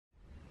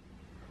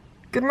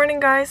Good morning,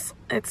 guys.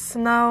 It's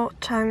now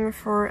time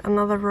for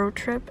another road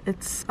trip.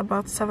 It's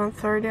about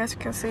 7:30, as you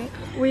can see.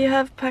 We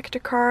have packed a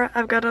car.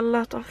 I've got a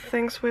lot of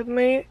things with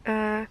me,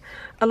 a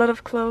lot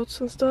of clothes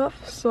and stuff.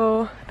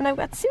 And I've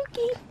got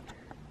Suki.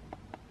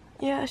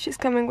 Yeah, she's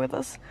coming with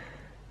us.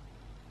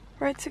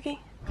 Right, Suki?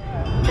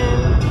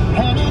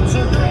 And it's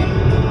a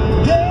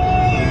great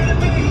day to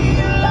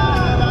be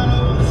alive. I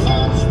know the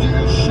sun's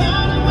still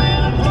shining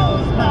when I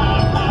close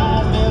my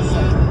eyes. There's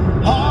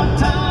some hard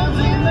times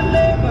in the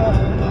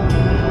neighborhood,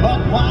 but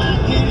why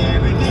can't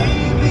every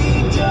day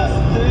be just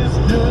this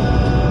good?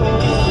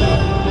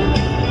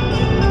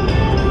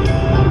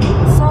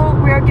 So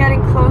we are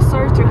getting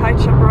closer to High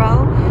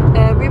Chaparral.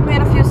 We've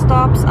made a few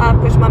stops. I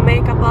pushed my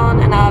makeup on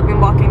and I've been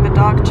walking the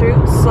dog too.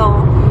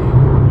 So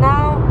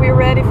now we're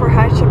ready for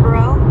High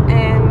Chaparral,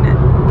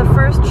 and the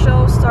first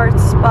show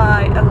starts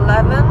by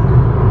 11.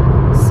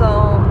 So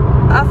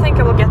I think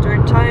I will get there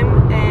in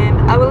time,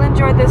 and I will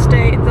enjoy this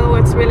day, though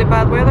it's really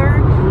bad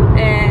weather,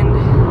 and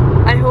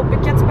I hope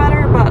it gets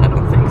better, but I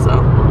don't think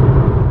so.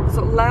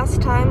 So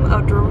last time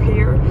I drove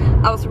here,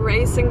 I was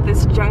racing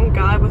this young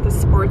guy with a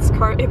sports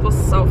car. It was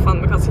so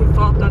fun because he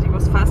thought that he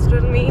was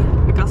faster than me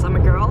because I'm a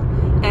girl,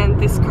 and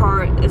this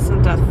car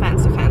isn't that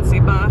fancy,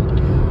 but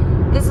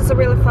this is a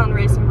really fun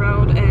racing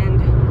road,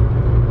 and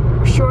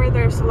sure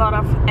there's a lot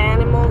of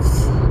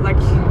animals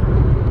like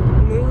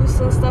moose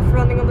and stuff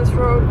running on this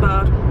road,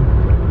 but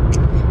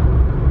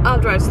I'll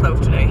drive slow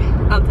today.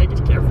 I'll take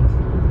it careful.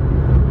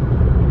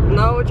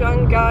 No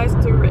young guys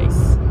to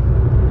race.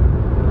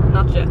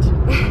 Not yet.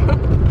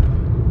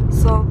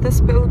 So this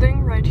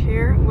building right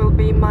here will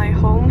be my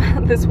home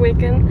this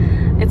weekend.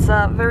 It's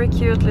a very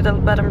cute little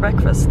bed and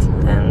breakfast,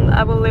 and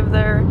I will live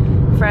there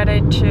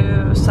Friday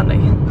to Sunday.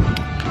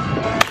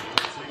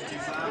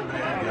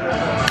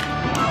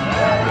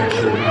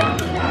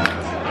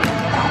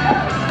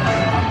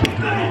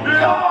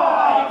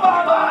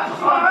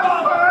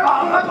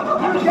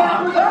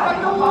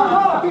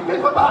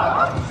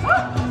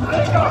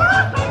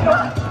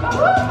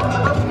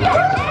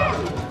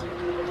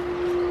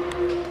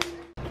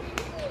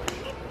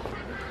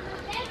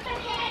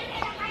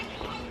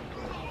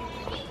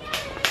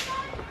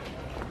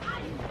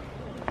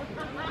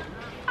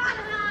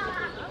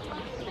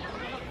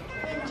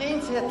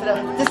 Jeans heter det.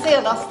 Det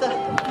senaste.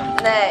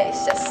 Nej,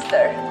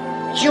 Chester.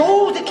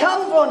 Jo, det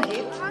kan vara en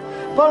hit.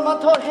 Bara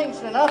man tar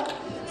hängslena,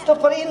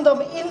 stoppar in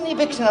dem in i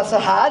byxorna så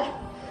här.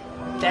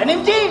 Denim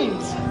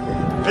jeans!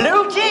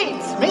 Blue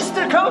jeans!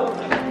 Mr. Cool!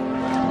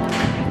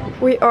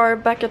 We are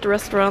back at the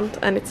restaurant,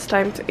 and it's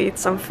time to eat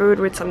some food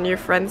with some new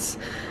friends.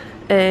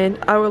 And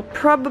I will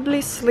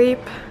probably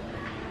sleep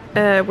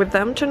with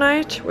them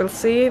tonight. We'll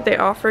see. They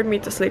offered me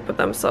to sleep with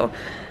them, so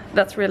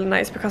that's really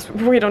nice because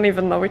we don't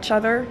even know each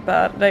other,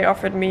 but they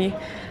offered me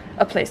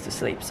a place to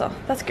sleep, so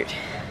that's good.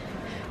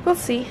 We'll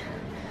see.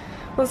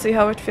 We'll see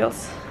how it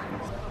feels.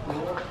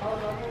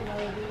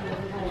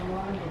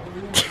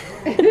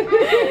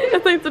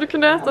 Jag tänkte du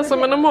kunde äta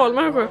som en normal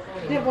människa.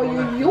 Det var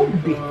ju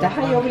jobbigt det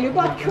här. Jag vill ju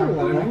bara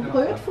korven.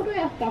 Bröd får du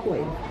äta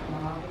själv.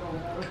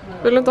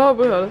 Vill du inte ha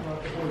bröd?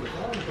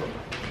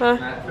 Nej.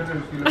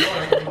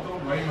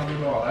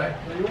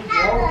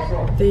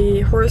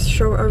 The horse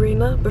show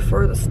arena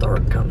before the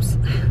storm comes.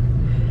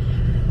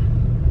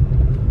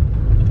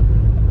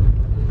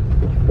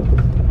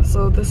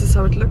 So this is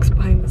how it looks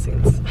behind the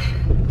scenes.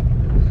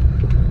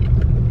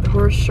 The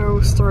horse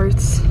show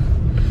starts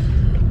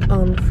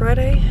on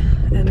Friday,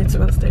 and it's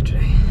Wednesday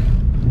today.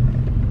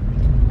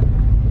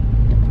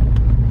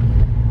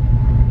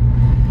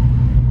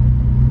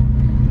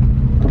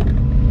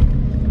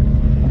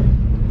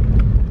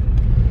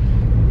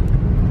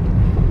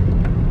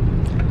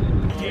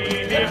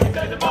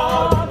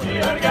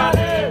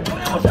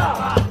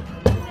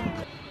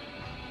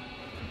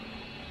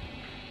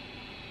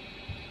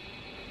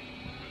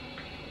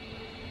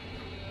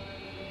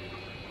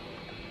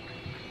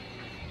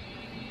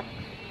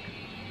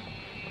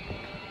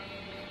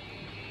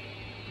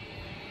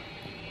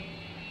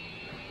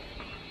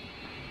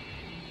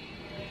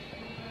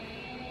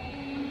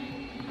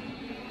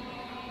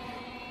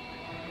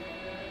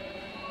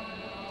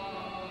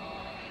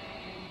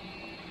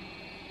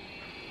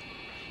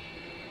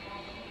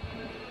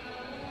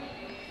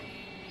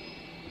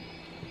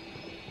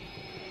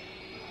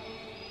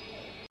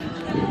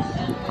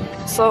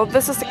 So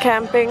this is the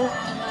camping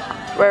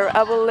where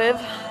I will live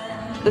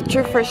the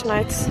 2 first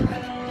nights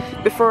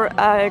before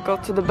I go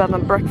to the bed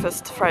and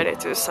breakfast Friday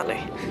to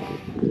Sunday.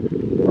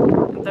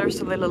 And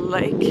there's a little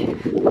lake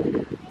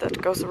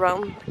that goes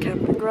around the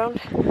camping ground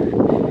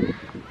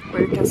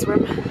where you can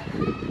swim.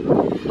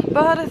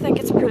 But I think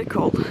it's pretty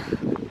cold.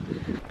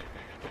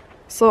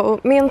 So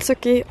me and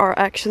Suki are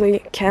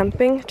actually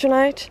camping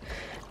tonight,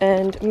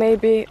 and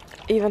maybe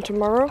even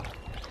tomorrow.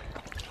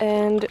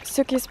 And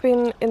Suki's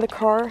been in the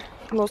car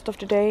most of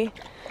the day,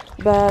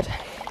 but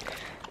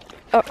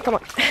oh, come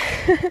on.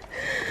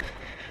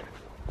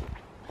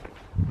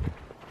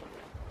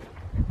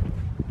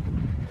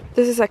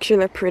 This is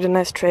actually a pretty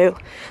nice trail.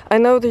 I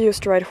know they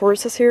used to ride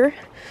horses here,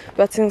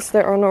 but since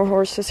there are no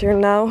horses here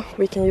now,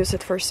 we can use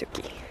it for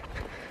Suki.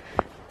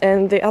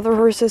 and the other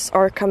horses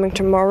are coming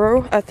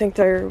tomorrow. I think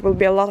there will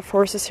be a lot of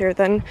horses here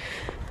then,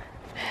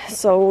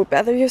 so we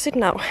better use it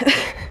now.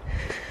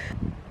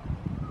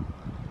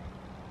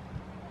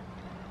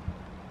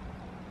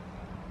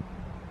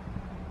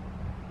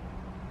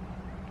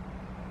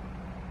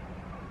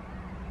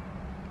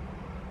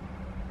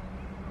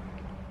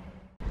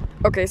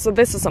 Okay, so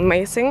this is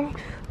amazing.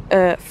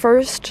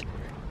 First,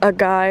 a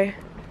guy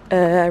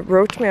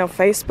wrote me on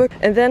Facebook,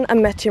 and then I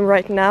met him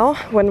right now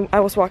when I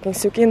was walking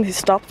Suki, and he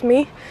stopped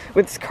me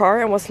with his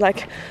car and was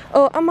like,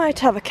 "Oh, I might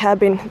have a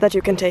cabin that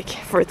you can take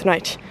for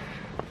tonight."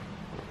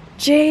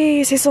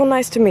 Jeez, he's so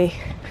nice to me.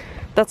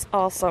 That's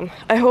awesome.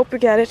 I hope you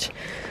get it,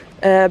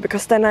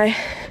 because then I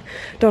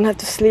don't have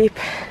to sleep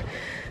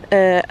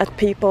at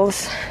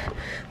people's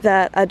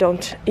that I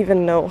don't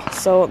even know.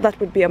 So that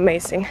would be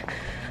amazing.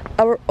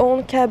 Our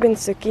own cabin,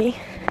 Suki.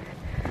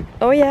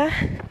 Oh yeah,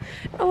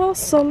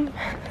 awesome.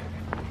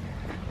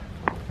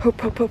 Hoop,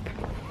 hoop, hoop.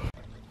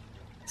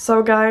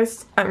 So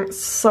guys, I'm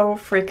so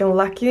freaking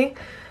lucky.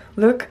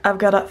 Look, I've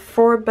got a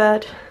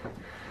 4-bed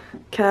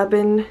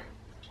cabin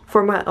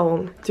for my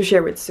own to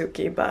share with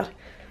Suki, but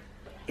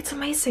it's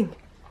amazing.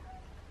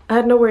 I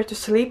had nowhere to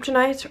sleep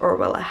tonight, or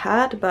well, I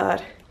had,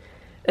 but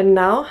and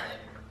now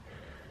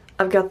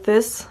I've got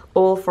this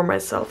all for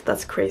myself.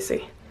 That's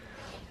crazy,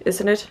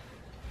 isn't it?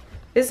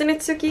 Isn't it,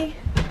 Suki?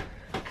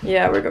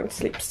 Yeah, we're going to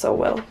sleep so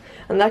well.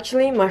 And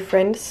actually, my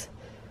friends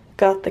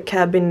got the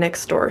cabin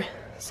next door,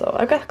 so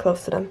I got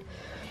close to them.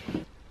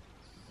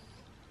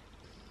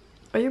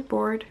 Are you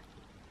bored?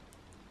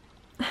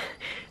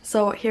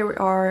 So here we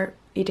are,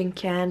 eating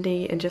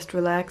candy and just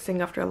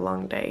relaxing after a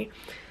long day.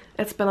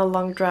 It's been a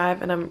long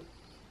drive, and I'm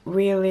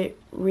really,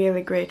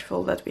 really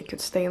grateful that we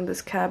could stay in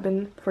this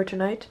cabin for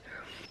tonight.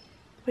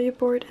 Are you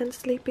bored and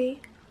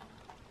sleepy?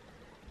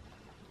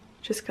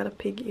 Just got a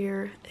pig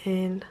ear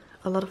and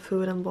a lot of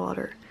food and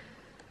water.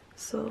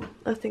 So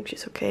I think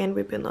she's okay, and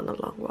we've been on a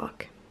long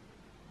walk.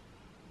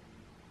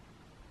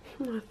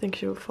 I think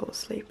she will fall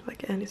asleep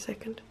like any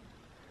second.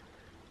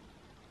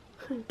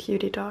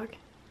 Cutie dog.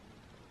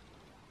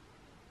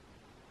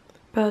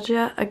 But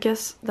yeah, I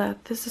guess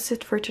that this is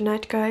it for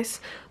tonight,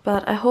 guys.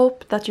 But I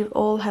hope that you've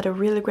all had a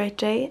really great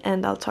day,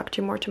 and I'll talk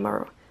to you more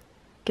tomorrow.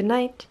 Good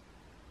night.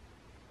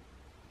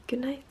 Good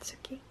night,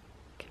 Suki.